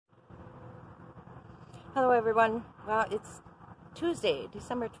Hello everyone. Well, it's Tuesday,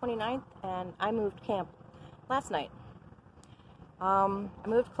 December 29th, and I moved camp last night. I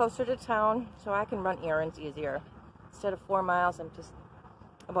moved closer to town so I can run errands easier. Instead of 4 miles, I'm just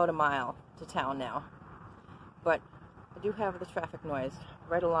about a mile to town now. But I do have the traffic noise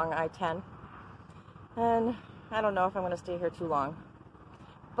right along I-10, and I don't know if I'm going to stay here too long.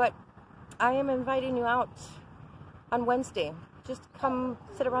 But I am inviting you out on Wednesday. Just come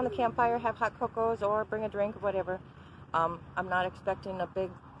sit around the campfire, have hot cocos, or bring a drink, whatever. I'm not expecting a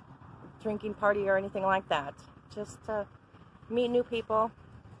big drinking party or anything like that. Just to meet new people,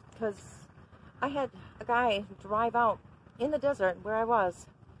 because I had a guy drive out in the desert where I was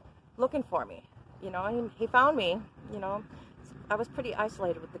looking for me. You know, he found me. You know, I was pretty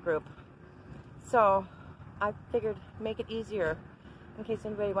isolated with the group. So I figured make it easier in case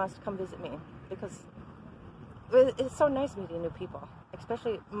anybody wants to come visit me, because it's so nice meeting new people,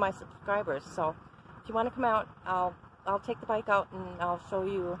 especially my subscribers. So if you want to come out, I'll take the bike out and I'll show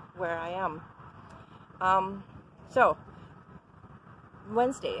you where I am. So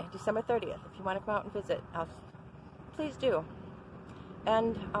Wednesday, December 30th, if you want to come out and visit, please do.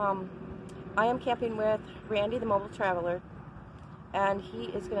 And I am camping with Randy, the mobile traveler, and he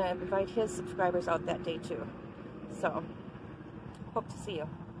is going to invite his subscribers out that day too. So hope to see you.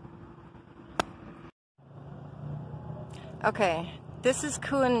 Okay, this is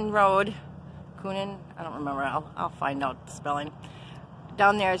Kuhn Road. Kuhnen, I don't remember. I'll find out the spelling.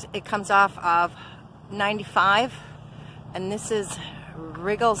 Down there, it comes off of 95, and this is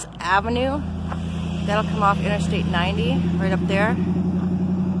Riggles Avenue. That'll come off Interstate 90, right up there.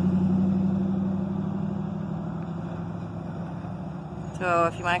 So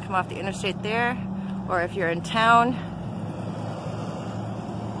if you want to come off the interstate there, or if you're in town,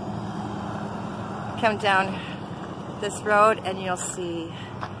 come down this road and you'll see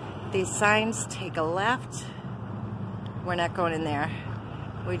these signs. Take a left. We're not going in there.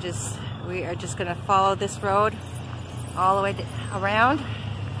 We are just going to follow this road all the way around,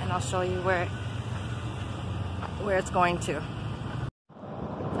 and I'll show you where it's going to.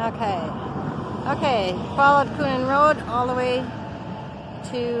 Okay, followed Kuhn Road all the way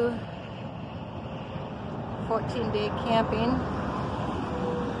to 14-day camping.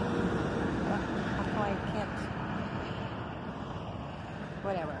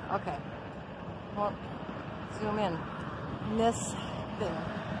 Whatever, okay. Won't zoom in. This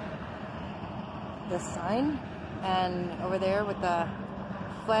sign, and over there with the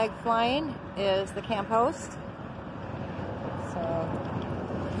flag flying is the camp host. So,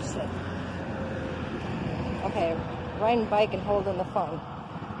 shit. Okay, riding bike and holding the phone.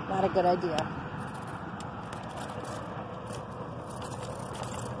 Not a good idea.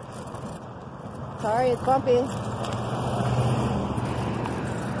 Sorry, it's bumpy.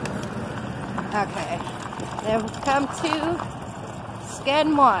 Okay, then we've come to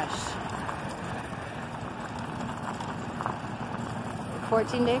Skenwash.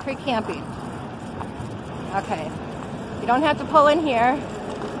 14-day free camping. Okay, you don't have to pull in here.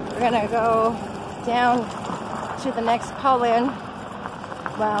 We're gonna go down to the next pull-in.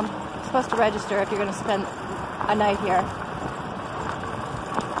 Well, you're supposed to register if you're gonna spend a night here.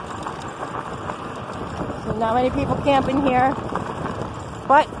 So not many people camping here.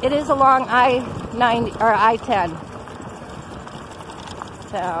 But it is along I-90 or I-10.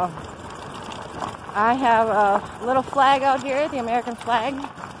 So I have a little flag out here, the American flag,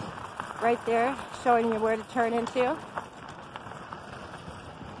 right there, showing you where to turn into.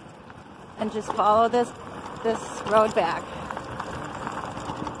 And just follow this road back.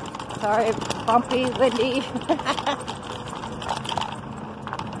 Sorry, bumpy, windy.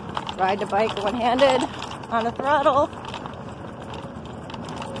 Ride the bike one-handed on the throttle.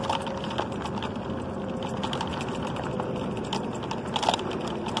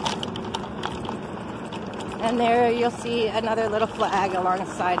 And there you'll see another little flag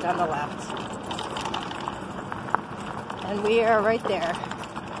alongside on the left. And we are right there.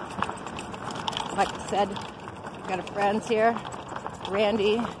 Like I said, I've got a friends here,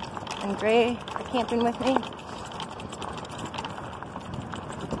 Randy and Gray are camping with me.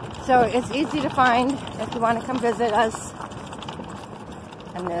 So it's easy to find if you want to come visit us.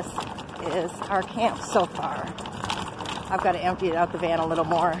 And this is our camp so far. I've got to empty out the van a little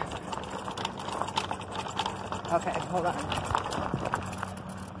more. Okay, hold on.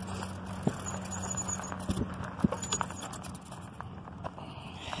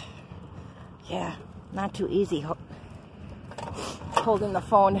 Yeah, not too easy holding the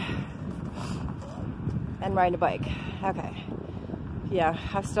phone and riding a bike. Okay. Yeah,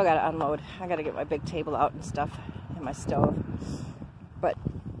 I've still got to unload. I got to get my big table out and stuff and my stove. But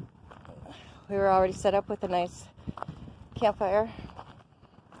We were already set up with a nice campfire.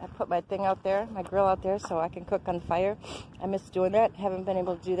 I put my thing out there, my grill out there, so I can cook on the fire. I miss doing that. Haven't been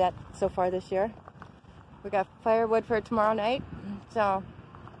able to do that so far this year. We got firewood for tomorrow night, so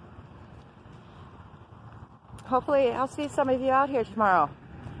hopefully I'll see some of you out here tomorrow,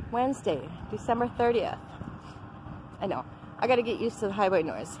 Wednesday, December 30th. I know, I gotta get used to the highway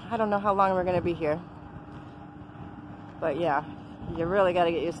noise. I don't know how long we're gonna be here, but yeah, you really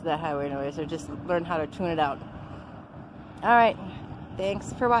gotta get used to that highway noise, or just learn how to tune it out. All right,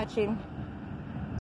 thanks for watching.